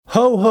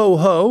Ho, ho,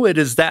 ho, it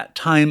is that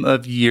time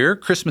of year.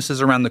 Christmas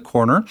is around the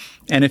corner.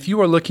 And if you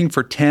are looking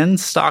for 10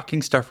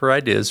 stocking stuffer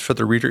ideas for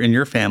the reader in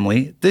your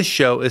family, this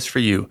show is for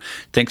you.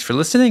 Thanks for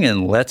listening,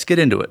 and let's get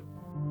into it.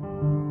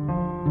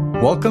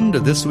 Welcome to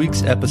this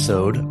week's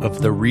episode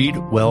of the Read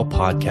Well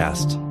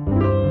podcast.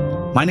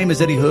 My name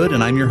is Eddie Hood,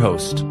 and I'm your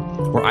host,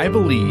 where I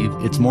believe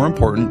it's more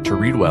important to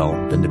read well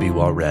than to be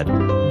well read.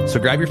 So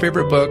grab your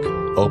favorite book,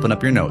 open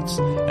up your notes,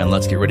 and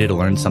let's get ready to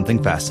learn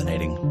something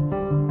fascinating.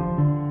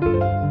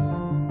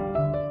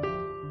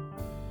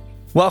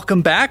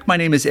 Welcome back. My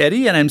name is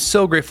Eddie, and I'm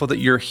so grateful that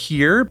you're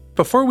here.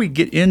 Before we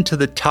get into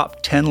the top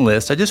 10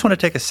 list, I just want to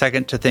take a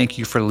second to thank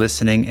you for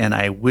listening, and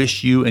I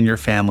wish you and your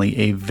family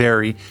a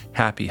very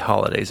happy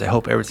holidays. I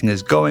hope everything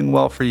is going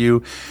well for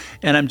you,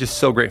 and I'm just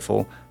so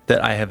grateful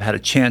that I have had a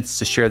chance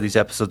to share these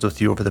episodes with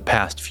you over the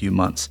past few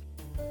months.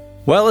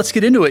 Well, let's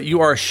get into it.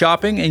 You are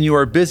shopping and you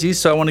are busy,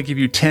 so I want to give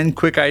you 10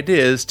 quick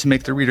ideas to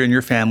make the reader in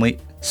your family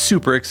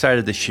super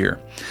excited this year.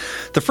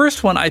 The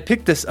first one, I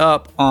picked this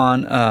up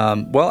on,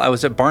 I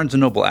was at Barnes &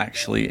 Noble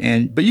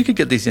actually, but you could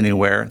get these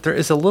anywhere. There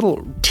is a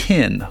little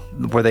tin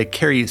where they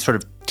carry sort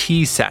of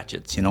tea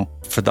sachets,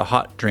 for the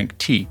hot drink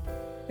tea.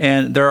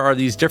 And there are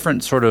these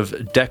different sort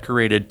of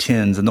decorated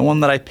tins. And the one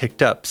that I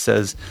picked up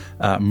says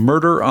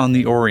Murder on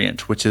the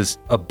Orient, which is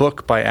a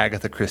book by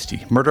Agatha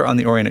Christie, Murder on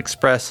the Orient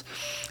Express.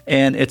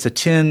 And it's a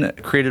tin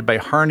created by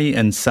Harney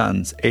and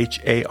Sons,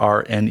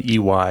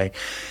 Harney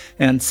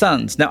and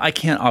Sons. Now, I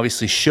can't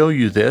obviously show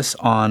you this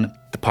on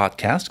the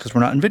podcast because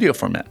we're not in video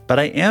format, but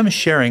I am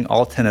sharing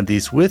all 10 of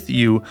these with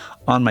you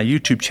on my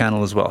YouTube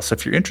channel as well. So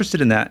if you're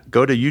interested in that,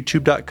 go to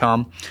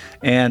youtube.com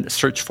and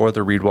search for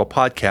the Read Well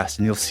podcast,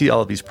 and you'll see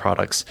all of these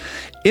products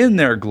in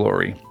their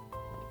glory.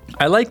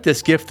 I like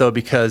this gift, though,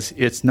 because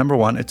it's, number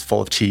one, it's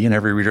full of tea, and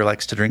every reader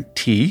likes to drink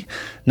tea.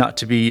 Not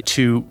to be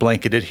too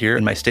blanketed here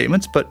in my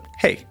statements, but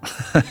hey,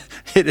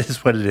 it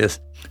is what it is.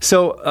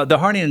 So the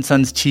Harney and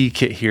Sons tea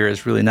kit here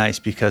is really nice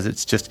because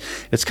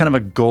it's kind of a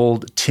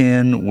gold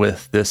tin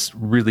with this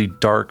really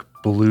dark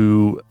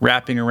blue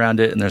wrapping around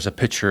it, and there's a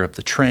picture of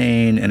the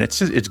train, and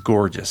it's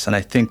gorgeous. And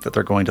I think that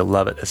they're going to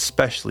love it,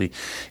 especially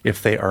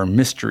if they are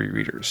mystery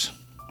readers.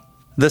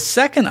 The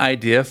second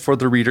idea for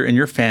the reader in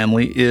your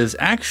family is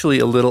actually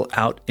a little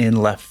out in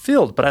left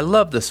field, but I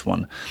love this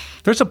one.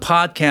 There's a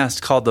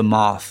podcast called The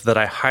Moth that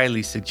I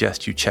highly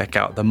suggest you check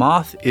out. The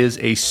Moth is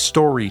a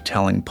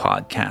storytelling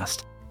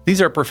podcast.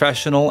 These are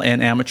professional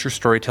and amateur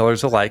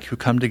storytellers alike who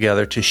come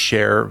together to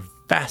share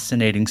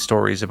fascinating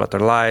stories about their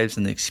lives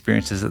and the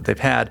experiences that they've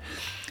had.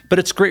 But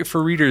it's great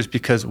for readers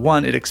because,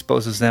 one, it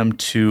exposes them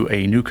to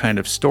a new kind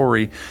of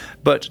story,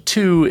 but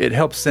two, it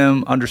helps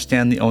them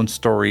understand the own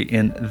story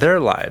in their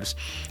lives.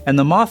 And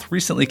The Moth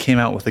recently came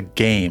out with a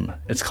game.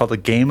 It's called A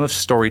Game of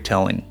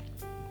Storytelling.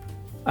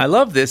 I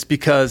love this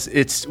because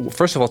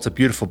first of all, it's a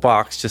beautiful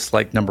box, just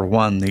like number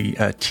one,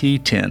 the tea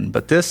tin.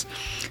 But this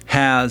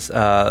has,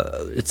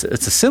 it's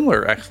a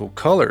similar actual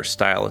color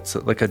style. It's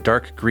like a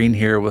dark green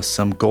here with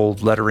some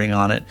gold lettering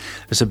on it.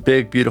 There's a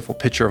big, beautiful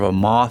picture of a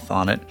moth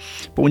on it.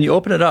 But when you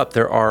open it up,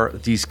 there are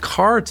these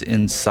cards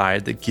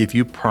inside that give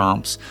you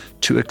prompts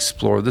to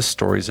explore the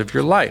stories of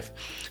your life.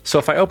 So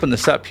if I open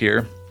this up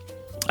here,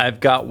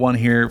 I've got one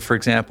here, for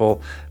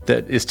example,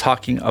 that is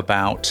talking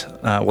about,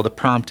 the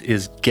prompt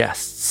is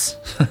guests,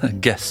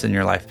 guests in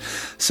your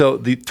life. So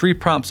the 3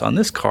 prompts on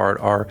this card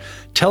are,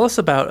 tell us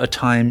about a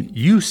time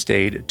you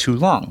stayed too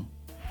long.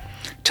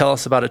 Tell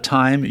us about a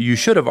time you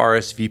should have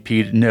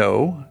RSVP'd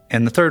no.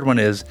 And the third one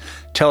is,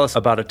 tell us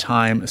about a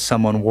time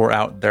someone wore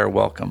out their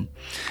welcome.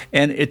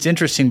 And it's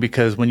interesting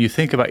because when you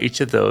think about each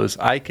of those,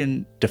 I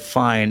can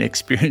define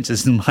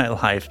experiences in my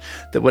life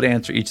that would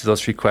answer each of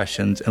those 3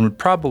 questions and would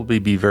probably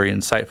be very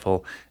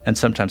insightful and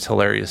sometimes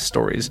hilarious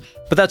stories.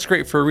 But that's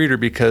great for a reader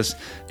because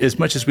as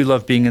much as we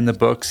love being in the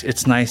books,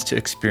 it's nice to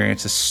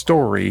experience a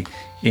story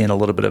in a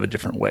little bit of a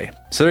different way.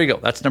 So there you go.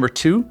 That's number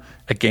 2,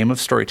 A Game of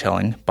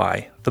Storytelling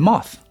by The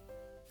Moth.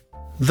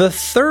 The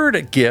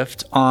third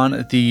gift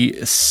on the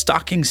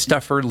stocking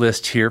stuffer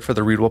list here for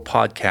the Read Well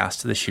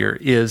podcast this year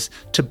is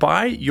to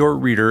buy your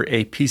reader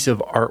a piece of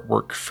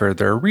artwork for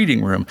their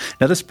reading room.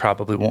 Now, this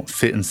probably won't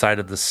fit inside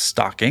of the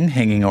stocking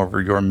hanging over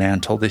your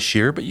mantle this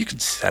year, but you can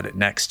set it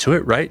next to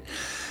it, right?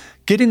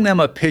 Getting them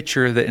a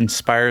picture that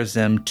inspires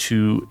them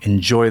to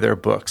enjoy their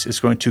books is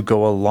going to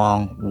go a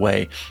long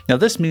way. Now,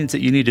 this means that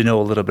you need to know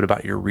a little bit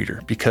about your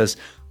reader because,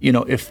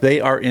 if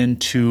they are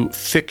into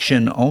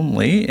fiction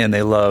only and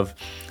they love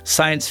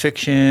science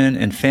fiction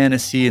and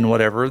fantasy and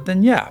whatever,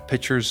 then yeah,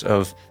 pictures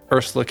of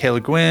Ursula K.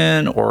 Le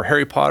Guin or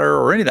Harry Potter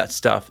or any of that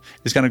stuff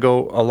is going to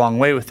go a long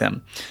way with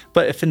them.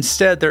 But if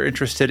instead they're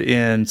interested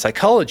in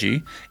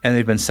psychology and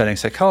they've been studying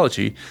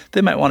psychology, they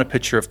might want a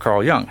picture of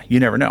Carl Jung. You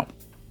never know.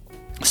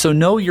 So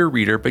know your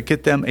reader, but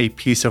get them a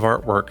piece of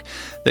artwork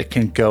that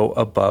can go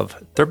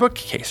above their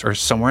bookcase or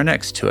somewhere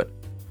next to it.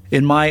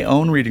 In my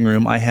own reading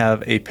room, I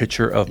have a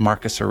picture of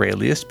Marcus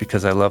Aurelius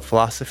because I love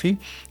philosophy,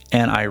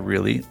 and I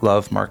really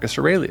love Marcus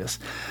Aurelius.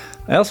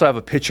 I also have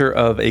a picture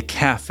of a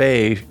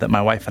cafe that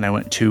my wife and I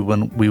went to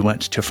when we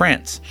went to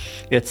France.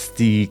 It's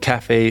the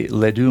Café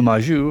Les Deux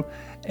Majoux,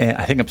 And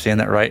I think I'm saying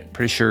that right,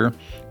 pretty sure.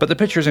 But the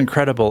picture is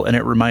incredible, and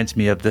it reminds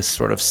me of this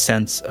sort of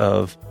sense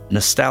of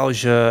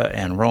nostalgia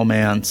and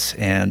romance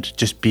and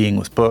just being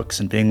with books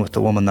and being with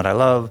the woman that I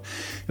love.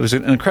 It was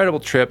an incredible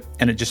trip,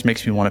 and it just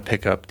makes me want to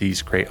pick up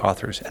these great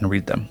authors and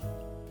read them.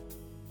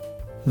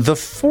 The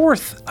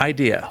fourth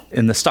idea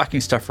in the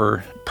stocking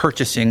stuffer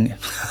purchasing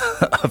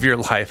of your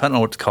life, I don't know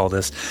what to call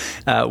this.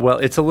 Well,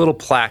 it's a little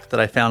plaque that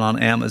I found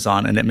on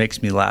Amazon, and it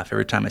makes me laugh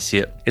every time I see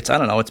it. It's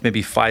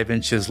maybe 5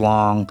 inches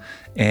long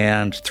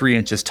and 3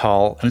 inches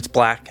tall, and it's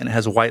black, and it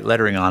has white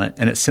lettering on it,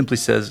 and it simply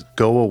says,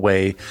 "Go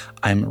away,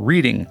 I'm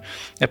reading."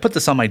 I put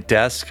this on my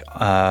desk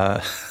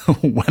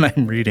when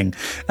I'm reading,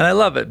 and I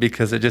love it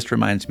because it just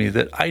reminds me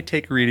that I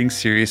take reading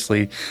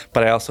seriously,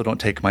 but I also don't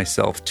take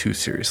myself too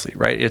seriously,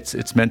 right?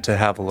 It's meant to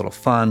have a little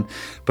fun,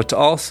 but to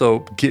also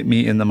get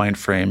me in the mind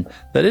frame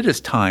that it is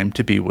time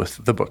to be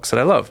with the books that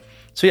I love.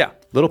 So yeah,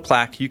 little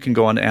plaque. You can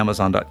go onto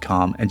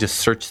Amazon.com and just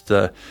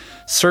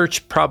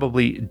search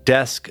probably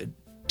desk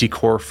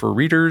decor for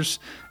readers,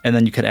 and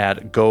then you can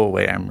add "Go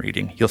away, I'm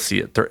reading." You'll see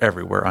it. They're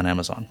everywhere on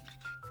Amazon.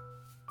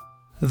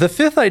 The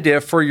fifth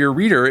idea for your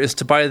reader is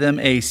to buy them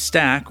a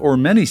stack or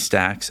many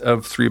stacks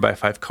of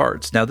 3x5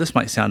 cards. Now, this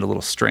might sound a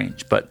little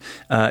strange, but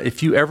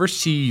if you ever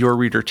see your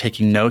reader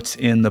taking notes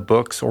in the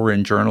books or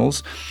in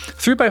journals,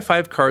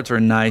 3x5 cards are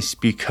nice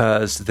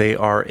because they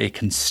are a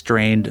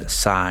constrained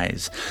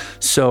size.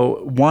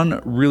 So one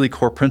really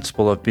core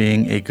principle of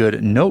being a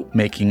good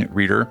note-making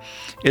reader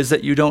is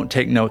that you don't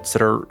take notes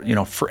that are,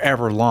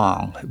 forever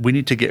long. We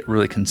need to get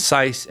really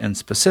concise and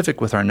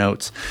specific with our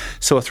notes.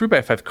 So a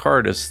 3x5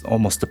 card is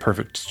almost the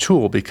perfect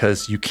tool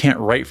because you can't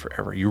write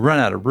forever. You run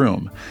out of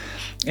room.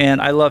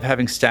 And I love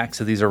having stacks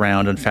of these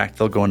around. In fact,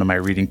 they'll go into my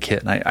reading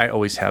kit, and I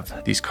always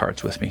have these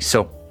cards with me.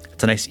 So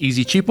it's a nice,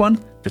 easy, cheap one.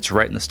 Fits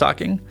right in the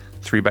stocking.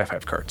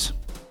 3x5 cards.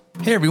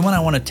 Hey everyone, I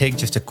want to take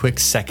just a quick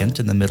second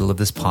in the middle of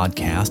this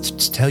podcast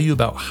to tell you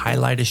about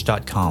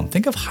highlightish.com.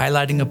 Think of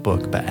highlighting a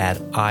book, but add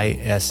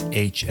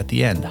ISH at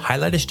the end.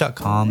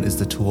 Highlightish.com is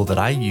the tool that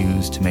I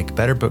use to make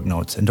better book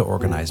notes and to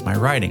organize my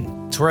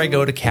writing. It's where I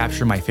go to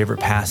capture my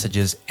favorite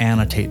passages,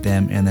 annotate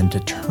them, and then to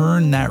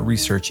turn that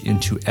research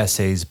into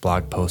essays,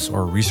 blog posts,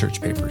 or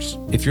research papers.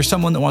 If you're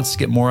someone that wants to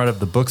get more out of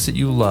the books that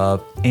you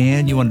love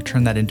and you want to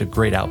turn that into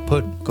great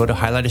output, go to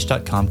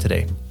highlightish.com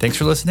today. Thanks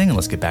for listening, and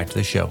let's get back to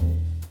the show.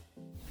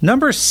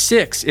 Number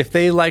 6, if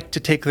they like to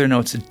take their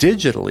notes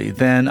digitally,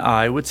 then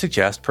I would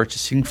suggest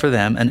purchasing for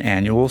them an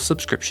annual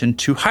subscription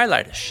to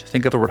Highlightish.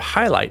 Think of the word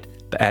highlight,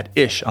 but add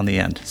ish on the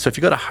end. So if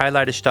you go to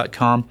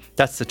highlightish.com,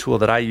 that's the tool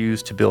that I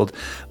use to build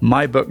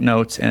my book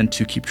notes and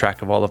to keep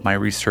track of all of my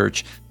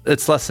research.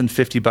 It's less than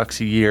 $50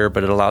 a year,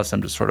 but it allows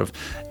them to sort of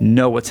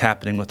know what's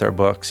happening with their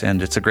books,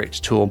 and it's a great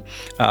tool.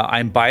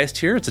 I'm biased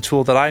here. It's a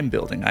tool that I'm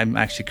building. I'm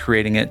actually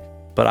creating it,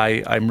 but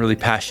I'm really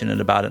passionate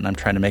about it, and I'm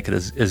trying to make it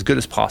as good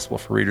as possible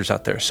for readers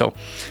out there. So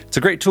it's a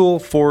great tool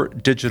for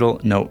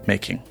digital note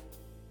making.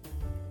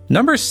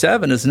 Number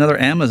 7 is another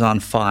Amazon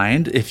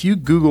find. If you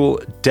Google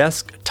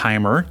desk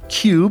timer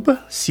cube,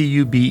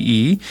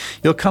 C-U-B-E,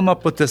 you'll come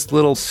up with this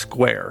little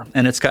square,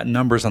 and it's got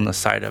numbers on the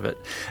side of it.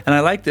 And I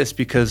like this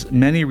because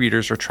many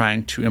readers are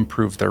trying to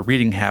improve their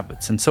reading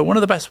habits. And so one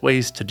of the best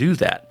ways to do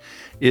that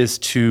is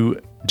to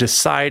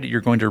decide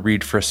you're going to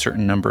read for a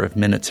certain number of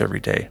minutes every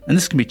day. And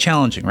this can be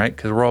challenging, right?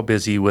 Because we're all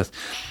busy with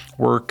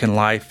work and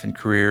life and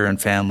career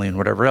and family and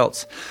whatever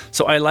else.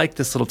 So I like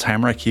this little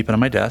timer. I keep it on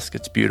my desk.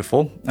 It's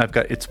beautiful.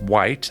 It's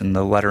white and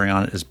the lettering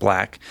on it is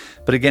black.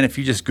 But again, if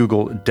you just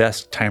Google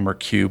desk timer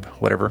cube,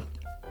 whatever,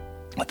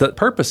 the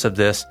purpose of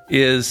this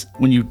is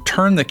when you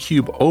turn the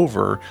cube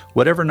over,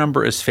 whatever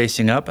number is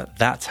facing up,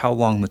 that's how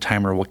long the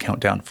timer will count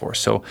down for.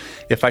 So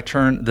if I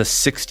turn the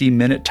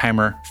 60-minute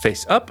timer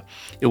face up,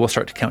 it will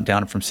start to count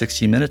down from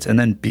 60 minutes and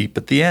then beep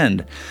at the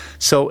end.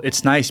 So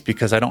it's nice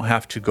because I don't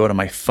have to go to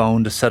my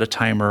phone to set a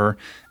timer.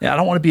 I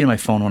don't want to be on my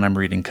phone when I'm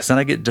reading because then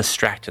I get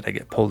distracted. I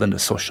get pulled into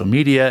social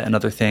media and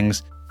other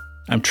things.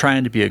 I'm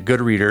trying to be a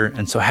good reader,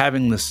 and so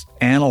having this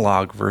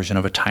analog version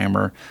of a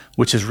timer,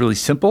 which is really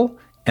simple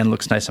and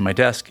looks nice on my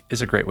desk,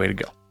 is a great way to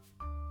go.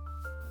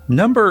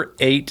 Number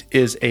 8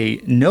 is a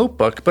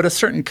notebook, but a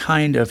certain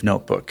kind of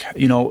notebook.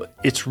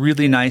 It's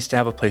really nice to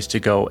have a place to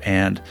go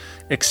and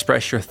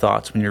express your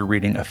thoughts when you're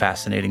reading a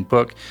fascinating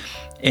book.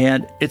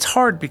 And it's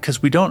hard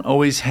because we don't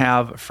always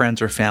have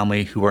friends or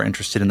family who are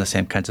interested in the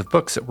same kinds of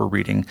books that we're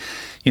reading.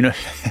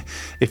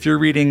 If you're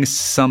reading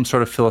some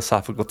sort of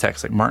philosophical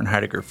text like Martin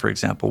Heidegger, for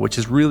example, which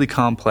is really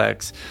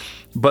complex,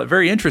 but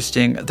very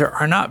interesting, there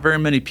are not very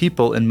many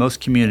people in most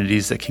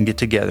communities that can get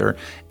together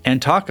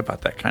and talk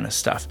about that kind of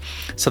stuff.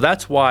 So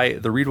that's why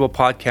the Readable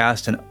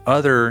Podcast and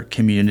other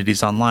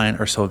communities online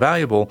are so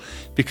valuable,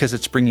 because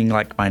it's bringing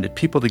like-minded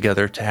people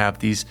together to have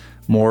these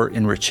more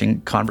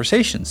enriching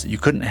conversations that you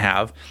couldn't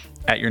have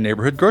at your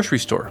neighborhood grocery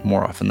store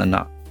more often than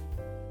not.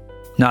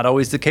 Not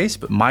always the case,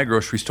 but my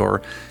grocery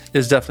store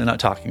is definitely not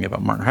talking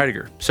about Martin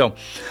Heidegger. So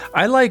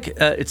I like,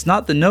 it's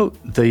not the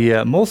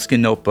Moleskine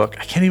notebook.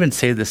 I can't even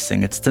say this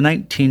thing. It's the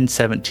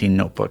 1917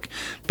 notebook,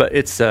 but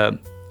it's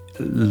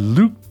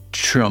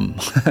Leuchtturm.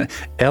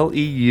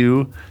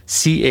 Leuchtturm.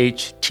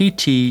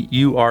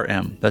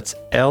 That's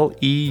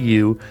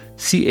Leuchtturm.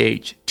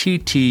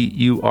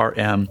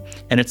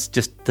 And it's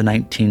just the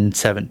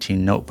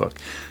 1917 notebook.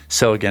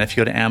 So again, if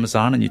you go to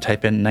Amazon and you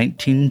type in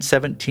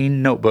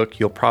 1917 notebook,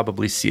 you'll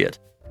probably see it.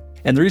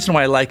 And the reason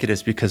why I like it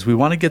is because we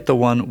want to get the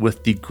one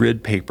with the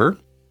grid paper.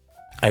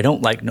 I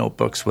don't like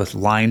notebooks with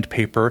lined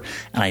paper,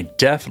 and I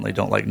definitely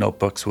don't like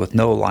notebooks with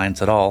no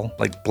lines at all.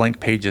 Like blank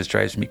pages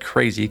drives me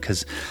crazy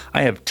because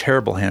I have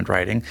terrible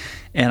handwriting,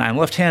 and I'm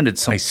left-handed,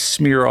 so I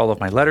smear all of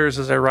my letters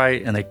as I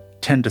write, and they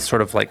tend to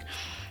sort of like,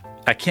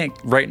 I can't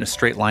write in a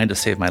straight line to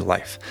save my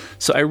life.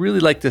 So I really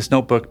like this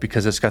notebook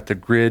because it's got the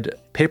grid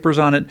papers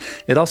on it.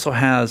 It also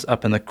has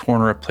up in the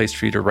corner a place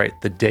for you to write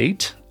the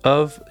date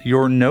of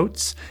your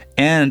notes,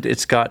 and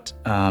it's got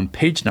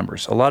page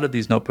numbers. A lot of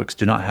these notebooks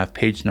do not have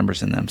page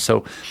numbers in them.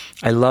 So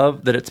I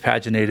love that it's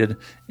paginated,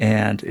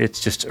 and it's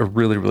just a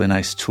really, really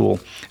nice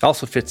tool. It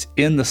also fits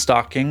in the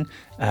stocking,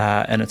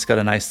 and it's got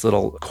a nice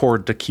little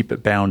cord to keep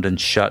it bound and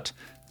shut.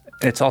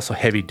 It's also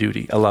heavy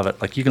duty. I love it.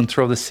 Like you can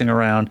throw this thing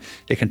around,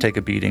 it can take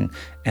a beating,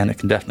 and it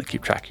can definitely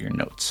keep track of your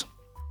notes.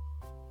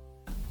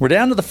 We're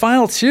down to the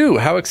final two.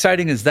 How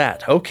exciting is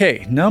that?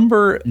 Okay,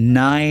 number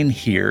 9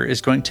 here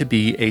is going to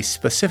be a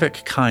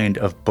specific kind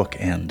of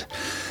bookend.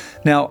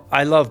 Now,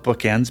 I love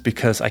bookends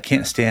because I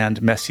can't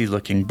stand messy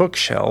looking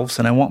bookshelves,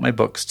 and I want my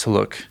books to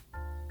look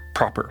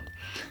proper.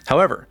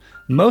 However,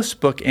 most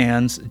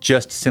bookends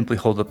just simply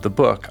hold up the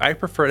book. I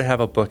prefer to have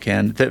a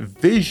bookend that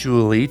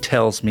visually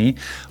tells me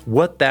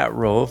what that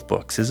row of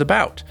books is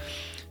about.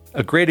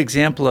 A great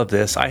example of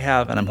this I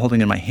have, and I'm holding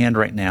in my hand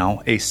right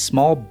now, a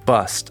small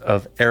bust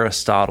of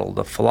Aristotle,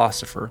 the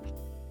philosopher.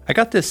 I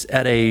got this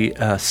at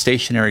a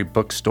stationary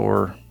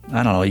bookstore,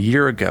 I don't know, a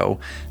year ago.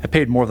 I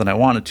paid more than I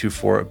wanted to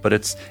for it, but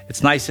it's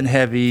nice and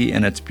heavy,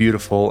 and it's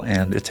beautiful,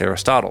 and it's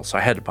Aristotle, so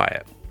I had to buy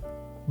it.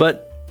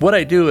 But what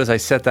I do is I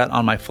set that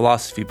on my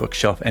philosophy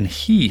bookshelf, and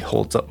he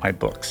holds up my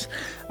books.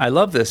 I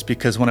love this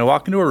because when I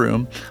walk into a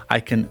room,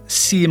 I can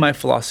see my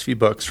philosophy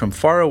books from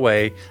far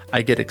away.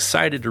 I get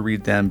excited to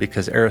read them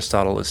because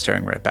Aristotle is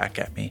staring right back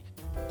at me.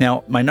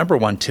 Now, my number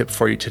 1 tip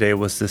for you today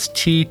was this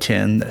tea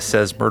tin that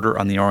says Murder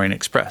on the Orient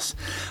Express.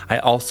 I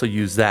also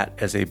use that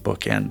as a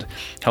bookend.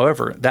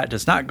 However, that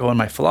does not go in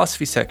my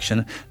philosophy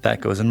section,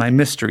 that goes in my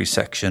mystery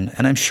section,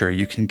 and I'm sure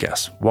you can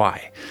guess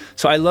why.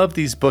 So I love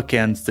these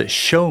bookends that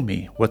show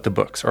me what the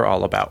books are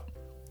all about.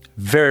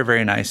 Very,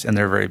 very nice, and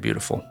they're very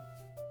beautiful.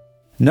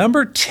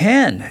 Number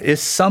 10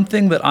 is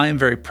something that I am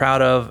very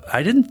proud of.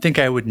 I didn't think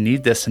I would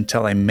need this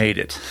until I made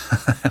it.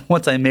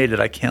 Once I made it,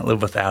 I can't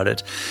live without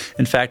it.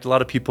 In fact, a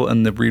lot of people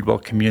in the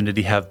ReadWell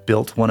community have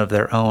built one of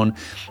their own,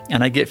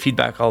 and I get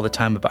feedback all the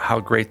time about how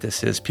great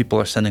this is. People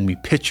are sending me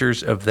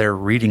pictures of their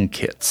reading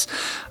kits.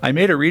 I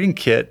made a reading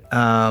kit,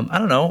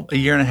 a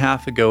year and a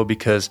half ago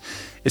because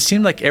it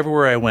seemed like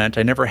everywhere I went,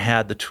 I never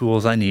had the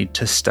tools I need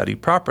to study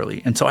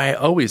properly. And so I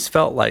always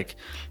felt like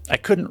I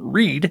couldn't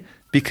read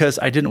because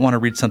I didn't want to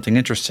read something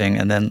interesting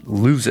and then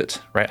lose it,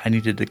 right? I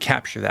needed to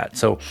capture that.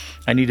 So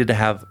I needed to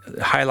have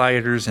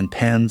highlighters and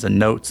pens and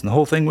notes and the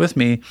whole thing with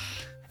me.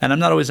 And I'm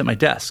not always at my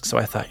desk. So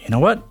I thought, you know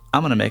what?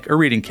 I'm going to make a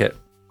reading kit.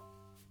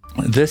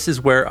 This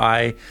is where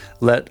I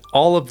let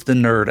all of the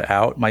nerd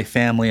out. My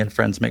family and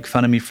friends make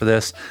fun of me for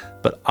this,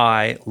 but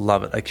I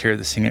love it. I carry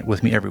this thing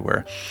with me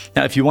everywhere.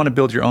 Now, if you want to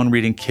build your own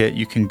reading kit,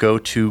 you can go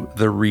to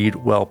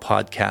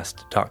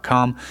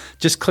thereadwellpodcast.com.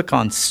 Just click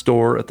on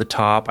store at the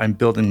top. I'm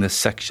building this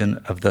section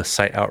of the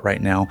site out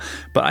right now,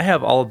 but I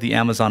have all of the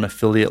Amazon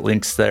affiliate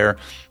links there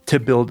to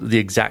build the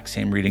exact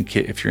same reading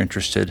kit if you're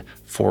interested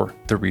for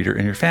the reader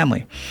in your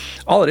family.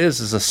 All it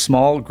is a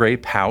small gray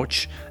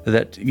pouch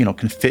that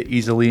can fit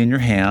easily in your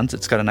hands.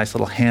 It's got a nice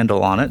little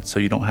handle on it,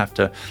 so you don't have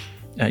to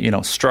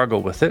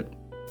struggle with it.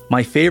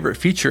 My favorite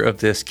feature of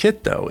this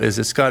kit, though, is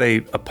it's got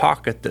a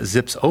pocket that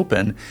zips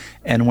open,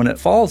 and when it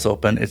falls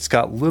open, it's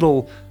got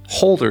little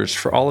holders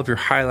for all of your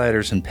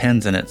highlighters and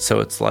pens in it. So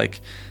it's like,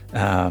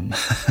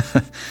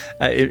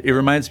 it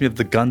reminds me of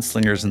the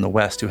gunslingers in the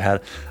West who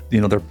had,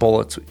 their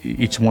bullets,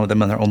 each one of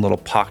them in their own little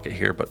pocket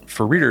here. But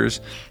for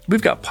readers,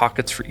 we've got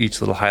pockets for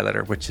each little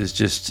highlighter, which is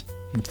just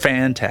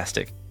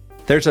fantastic.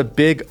 There's a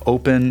big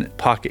open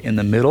pocket in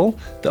the middle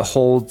that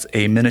holds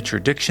a miniature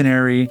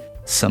dictionary,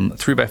 some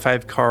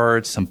 3x5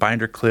 cards, some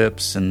binder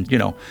clips, and,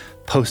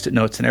 Post-it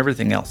notes and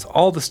everything else.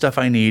 All the stuff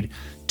I need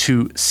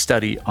to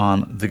study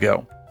on the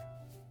go.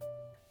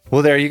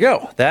 Well, there you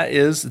go. That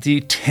is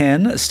the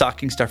 10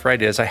 stocking stuffer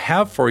ideas I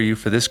have for you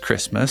for this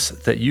Christmas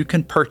that you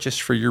can purchase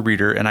for your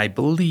reader, and I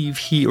believe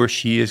he or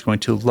she is going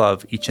to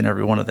love each and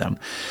every one of them.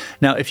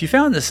 Now, if you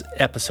found this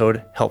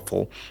episode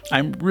helpful,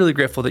 I'm really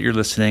grateful that you're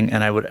listening,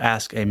 and I would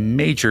ask a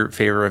major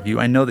favor of you.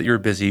 I know that you're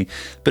busy,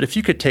 but if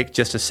you could take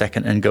just a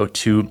second and go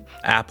to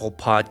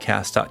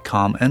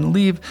applepodcast.com and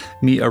leave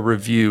me a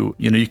review.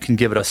 You can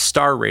give it a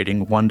star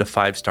rating, 1 to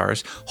 5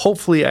 stars.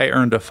 Hopefully, I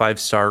earned a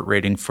 5-star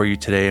rating for you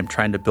today. I'm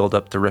trying to build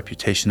up the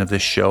reputation of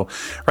this show.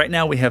 Right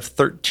now we have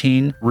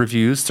 13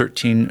 reviews,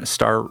 13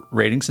 star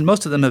ratings, and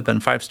most of them have been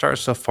 5 stars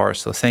so far,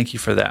 so thank you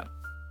for that.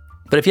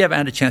 But if you haven't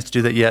had a chance to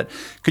do that yet,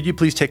 could you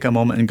please take a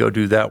moment and go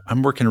do that?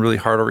 I'm working really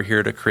hard over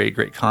here to create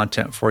great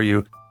content for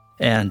you.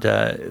 And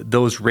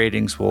those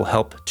ratings will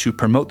help to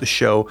promote the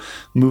show,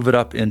 move it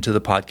up into the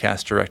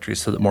podcast directory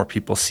so that more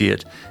people see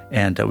it,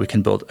 and we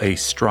can build a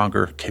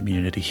stronger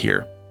community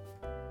here.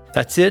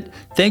 That's it.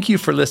 Thank you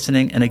for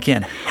listening. And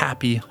again,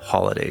 happy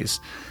holidays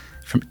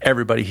from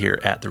everybody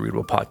here at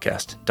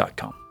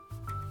thereadablepodcast.com.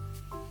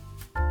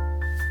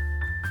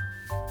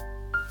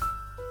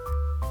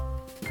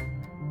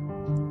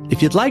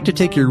 If you'd like to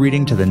take your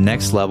reading to the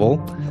next level,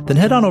 then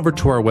head on over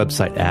to our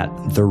website at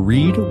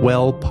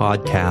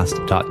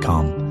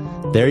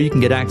thereadwellpodcast.com. There you can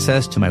get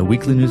access to my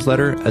weekly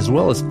newsletter as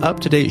well as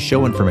up-to-date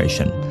show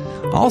information.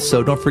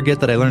 Also, don't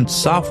forget that I learned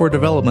software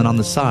development on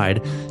the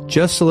side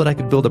just so that I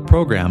could build a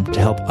program to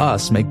help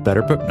us make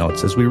better book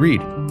notes as we read.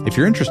 If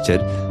you're interested,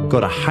 go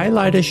to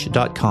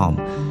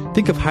highlightish.com.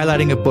 Think of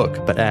highlighting a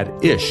book, but add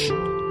ish,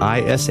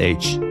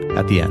 I-S-H,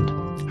 at the end.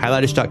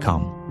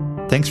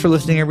 Highlightish.com. Thanks for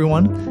listening,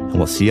 everyone, and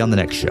we'll see you on the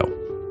next show.